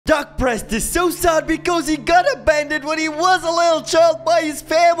DOGPRESSED is so sad because he got abandoned when he was a little child by his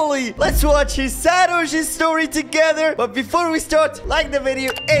family. Let's watch his sad origin story together. But before we start, like the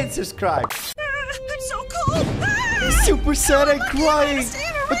video and subscribe. I'm so cold. He's super sad and crying.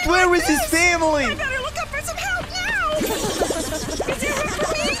 But where is his family? I better look up for some help now. Is it right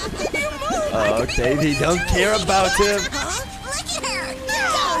for me? If you move, Oh, okay, they don't care about him. Huh? Look at her!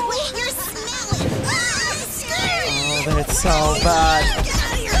 No! Wait, you're smelling! Ah, I'm scared! Oh, that's so bad. Get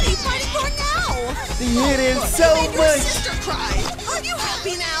out of here! What are you fighting for now? They hit him so you made your much. sister cry. Are you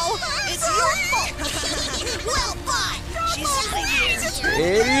happy now? It's your fault. Well fought! She's out of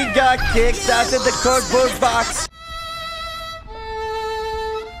here. And he got kicked out of the cardboard box. You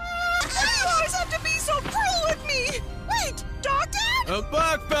always have to be so cruel with me. Wait, Doctor? I'm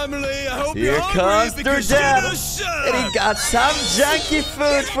back, family. I hope Here you're hungry comes their because you're dad. the chef. And he got some junky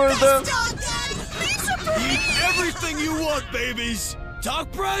food for them. Dog, Dad! Leave some for me. Eat everything you want, babies.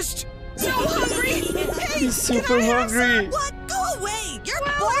 DOGPRESSED? So hungry. Hey, He's super hungry. What? Go away! You're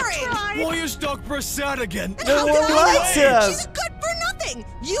boring! Why is DOGPRESSED sad again? No one likes him. She's good for nothing!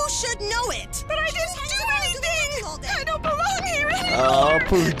 You should know it! But I didn't do anything. I don't belong here anymore. Oh,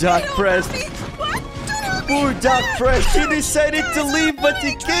 poor DOGPRESSEed. What? Don't hurt me. Poor DOGPRESSEed. He decided to leave, but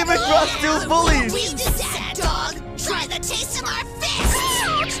he came across two bullies. We sad dog! Try the taste of our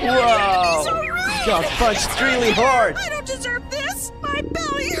fists! Wow. He got punched really hard. I don't deserve this. My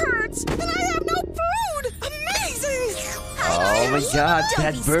belly hurts, and I have no food. Amazing. Oh my god,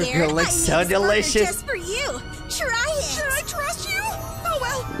 that burger looks so delicious. Just for you. Try it. Should I trust you? Oh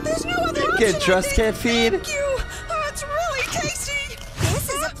well, there's no other You option. can trust caffeine. Thank you. Oh, it's really tasty. This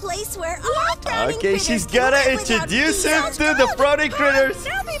is a place where all frowning Okay, critters she's can gonna live without introduce being him to the frowning critters.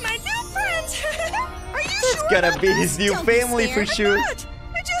 They'll be my new friends. Are you It's sure? gonna be his new Don't be family for scared. sure. Not.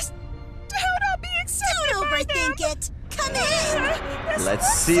 I just doubt I'll be accepted. Don't by overthink them. it. Come in. This Let's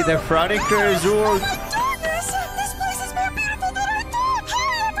looks see the frowning critters world. Oh my darkness! This place is more beautiful than I thought. Hi,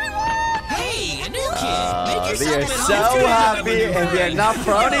 everyone. Hey, a new kid. Make They are yourself so at home. happy and they're not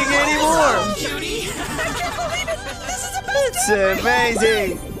frowning anymore. Cutie. I can't believe it. This is a best It's amazing.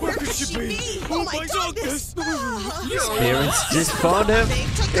 Where could she be? Oh my goodness. His parents just found him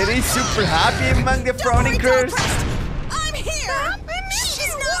and he's super happy among the frowning critters. I'm here. She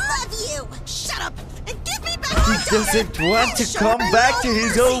does not love you. Shut up and give me back my He doesn't want to come back to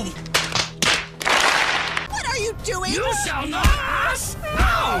his home. What are you doing? You shall not pass.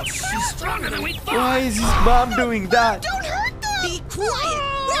 Ouch! She's stronger than we thought. Why is his mom doing that? Don't hurt them. Be quiet.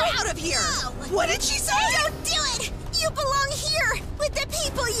 We're out of here. What did she say? Don't do it. You belong here with the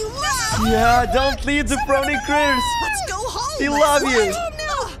people you love. Yeah, don't leave the frowning critters. Let's go home. They love Let's you. go home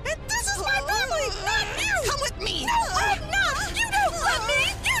now. And this is my family, not you. Come with me. No, I'm not. You don't love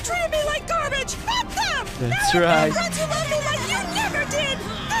me. You treat me like garbage. Not them. That's Now right. friends who love me like you never did.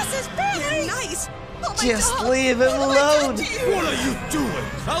 This is family. Nice. Oh my Just God. leave him alone. What are you doing?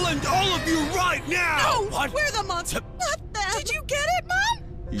 I'll end all of you right now. No, What? we're the monster, not them. Did you get it, Mom?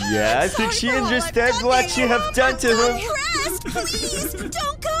 Yeah, I think she understands what you have done to him. Rest, please.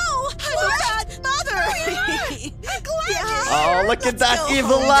 Don't go. I'm a bad mother. I'm glad. Oh, look at that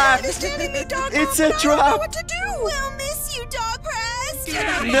evil laugh. Understanding me, dog. It's Mom, a now I know trap. what to do. We'll miss you,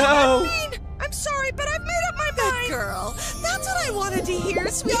 DOGPRESSED. No. I'm sorry, but I've made up my mind. Girl, that's what I wanted to hear,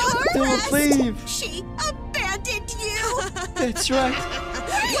 sweetheart. Don't leave. She abandoned you. That's right.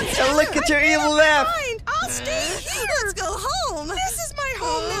 And look at your evil laugh. Fine, I'll stay here. Let's go home. This is my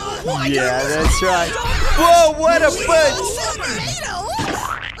home now. Yeah, that's right. Whoa, what a punch. Tomato.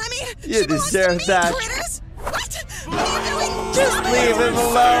 I mean, You she belongs to deserve me, that. critters. What? What are you doing? Just leave him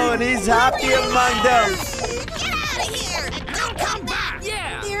alone. He's happy among them. Get out of here. Don't come back.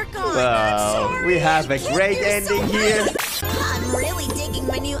 Yeah. They're gone. Wow, we have a great ending here. I'm really digging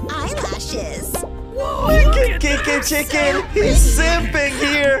my new eyelashes. Look at Kiki Chicken. He's simping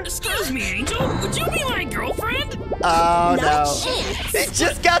here. Excuse me, Angel. Would you be my girlfriend? Oh Not a no. chance. It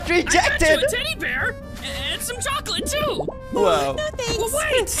just got I got you rejected. a teddy bear and some chocolate too. Whoa. No thanks. Well,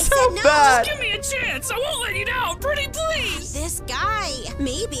 wait. So no. bad. Give me a chance. I won't let you down. Pretty please. This guy.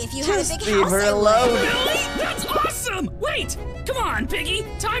 Maybe if you Just had a big leave house, her I would. alone. Really? That's awesome. Wait. Come on, Piggy.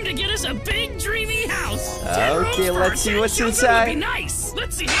 Time to get us a big, dreamy house. 10 Okay, rooms let's for see what's 10 children inside. Would be nice.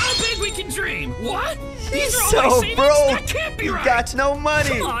 Let's see how big we can dream. What? He's These are all so my savings? broke. That can't be He right. got no money.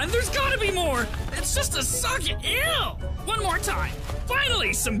 Come on, there's gotta be more. It's just a socket. Ew. One more time.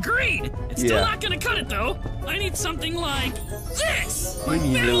 Finally, some green. It's still Yeah. not gonna cut it though. I need something like this. We My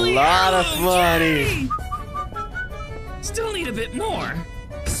need a family lot of heirloom. money. Yay! Still need a bit more.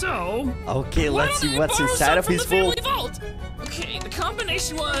 So. Okay, why let's don't see I what's borrow inside some of from his the family vault. vault? Okay, the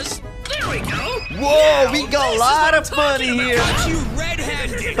combination was. There we go. Whoa, we got this a is lot what of I'm money talking here. about. You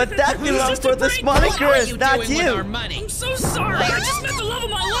red-handed! But that belongs just for a the prank. smaller What girls, you not doing with our you. money? I'm so sorry. I just met the love of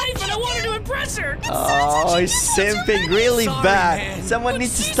my life and I wanted to impress her. Oh, he's simping really Sorry, bad. man. Someone But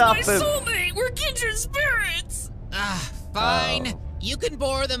needs to she's stop my him. soulmate. We're kindred spirits. Fine. Oh. You can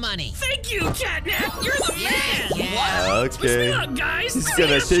borrow the money. Thank you, Catnap. You're the man. Yeah. Wish me Okay. luck, guys. He's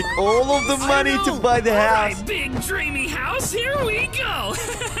gonna take all of the money to buy the All house. right, big dreamy house. Here we go.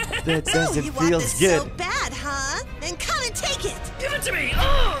 That So doesn't you want feel this good. so bad, huh? Then come and take it. Give it to me.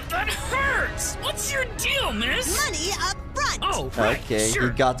 Oh, that hurts. What's your deal, miss? Money up front. Oh, right. Okay, sure. you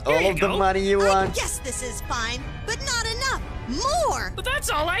got Here all you of the go. money you I want. guess this is fine, but not enough. More. But that's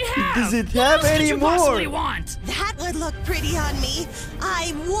all I have. Does it What have else could any you more? possibly want? That would look pretty on me.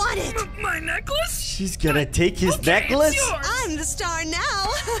 I want it. My necklace? She's gonna take his Okay, necklace? It's yours. I'm the star now.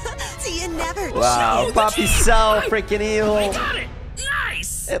 See, you never Wow, No, Poppy's but so you- freaking I evil. got it.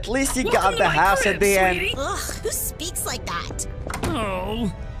 Nice. At least you Welcome got to the my house crib, at the end. sweetie. Ugh, who speaks like that?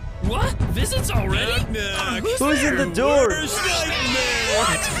 Oh. What? Visits already? Knock, knock. Who's in the door? Worst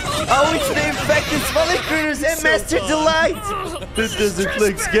nightmare! Oh, it's the infected smelly critters and Master Delight. Ugh, That this is doesn't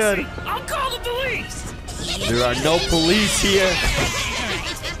look good. trespassing. I'll call the police. There are no police here.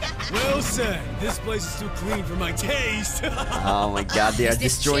 Well said. This place is too clean for my taste. Oh my god, they are Is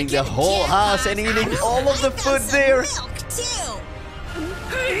this destroying the chicken whole jam house and pie? eating all of the I got food some there. Milk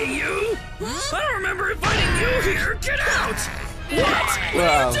too. Hey, you! I don't remember inviting you here. Get out! What? What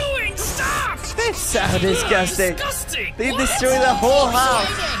Wow. are you doing? Stop! That's so disgusting. Disgusting! They What? destroyed the whole house.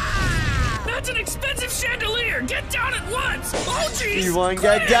 That's an expensive chandelier. Get down at once. Oh, jeez. You won't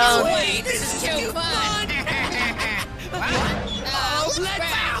get down. Wait, this is too fun. Oh, let's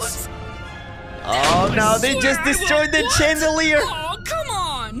bounce. Oh no, they Swear just I will- destroyed the What? chandelier. Oh, come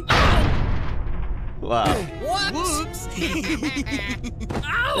on! Wow. Whoops.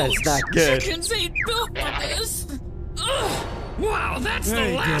 Ouch! That's not good. Chickens ain't built for this. Ugh. Wow, that's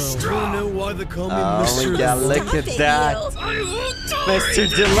Hey, the last girl, straw. wanna know why they call me Oh Mr. my god, look Stop at it, that. you. I will tolerate Mr.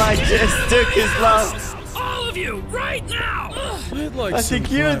 this. Delight just took his love. All of you, right now. Ugh. I'd like I some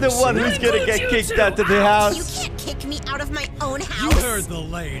think you're the privacy. one who's gonna get You kicked too. out of the You house. can't kick me out of my own You house. heard the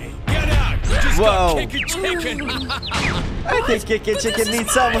lady. Get out! You just Whoa. got kicking chicken. I think Kickin' But Chicken this is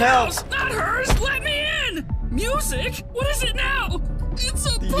needs some my help. house, not hers. Let me in. Music? What is it now? It's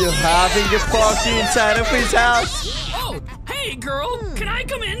a You're having a party inside of his house. Oh, hey, girl. Can I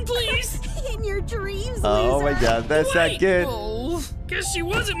come in, please? In your dreams, Oh my god, that's not Wait. good. Oh, guess she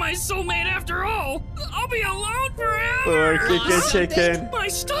wasn't my soulmate after all. I'll be alone Poor forever. Kickin' Chicken. My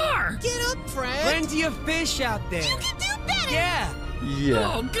star. Get up, friend. Plenty of fish out there. You can do better. Yeah.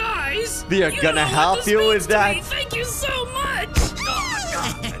 Yeah. Oh, guys. They are you gonna know help what this you with means to that. me. Thank you so much.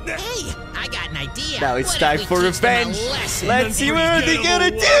 Hey, I got an idea. Now it's What if time we for teach them a revenge. lesson? Let's see what they're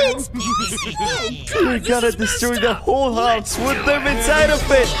gonna do. We're This gonna is messed destroy the up. whole Let's house with do them it. inside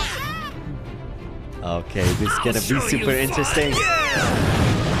of it. Okay, this is I'll gonna show be you super fun. interesting.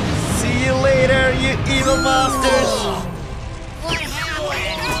 Yeah. See you later, you evil monsters. What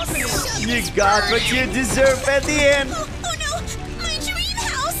happened? You got what you deserve at the end. Oh no, my dream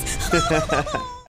house.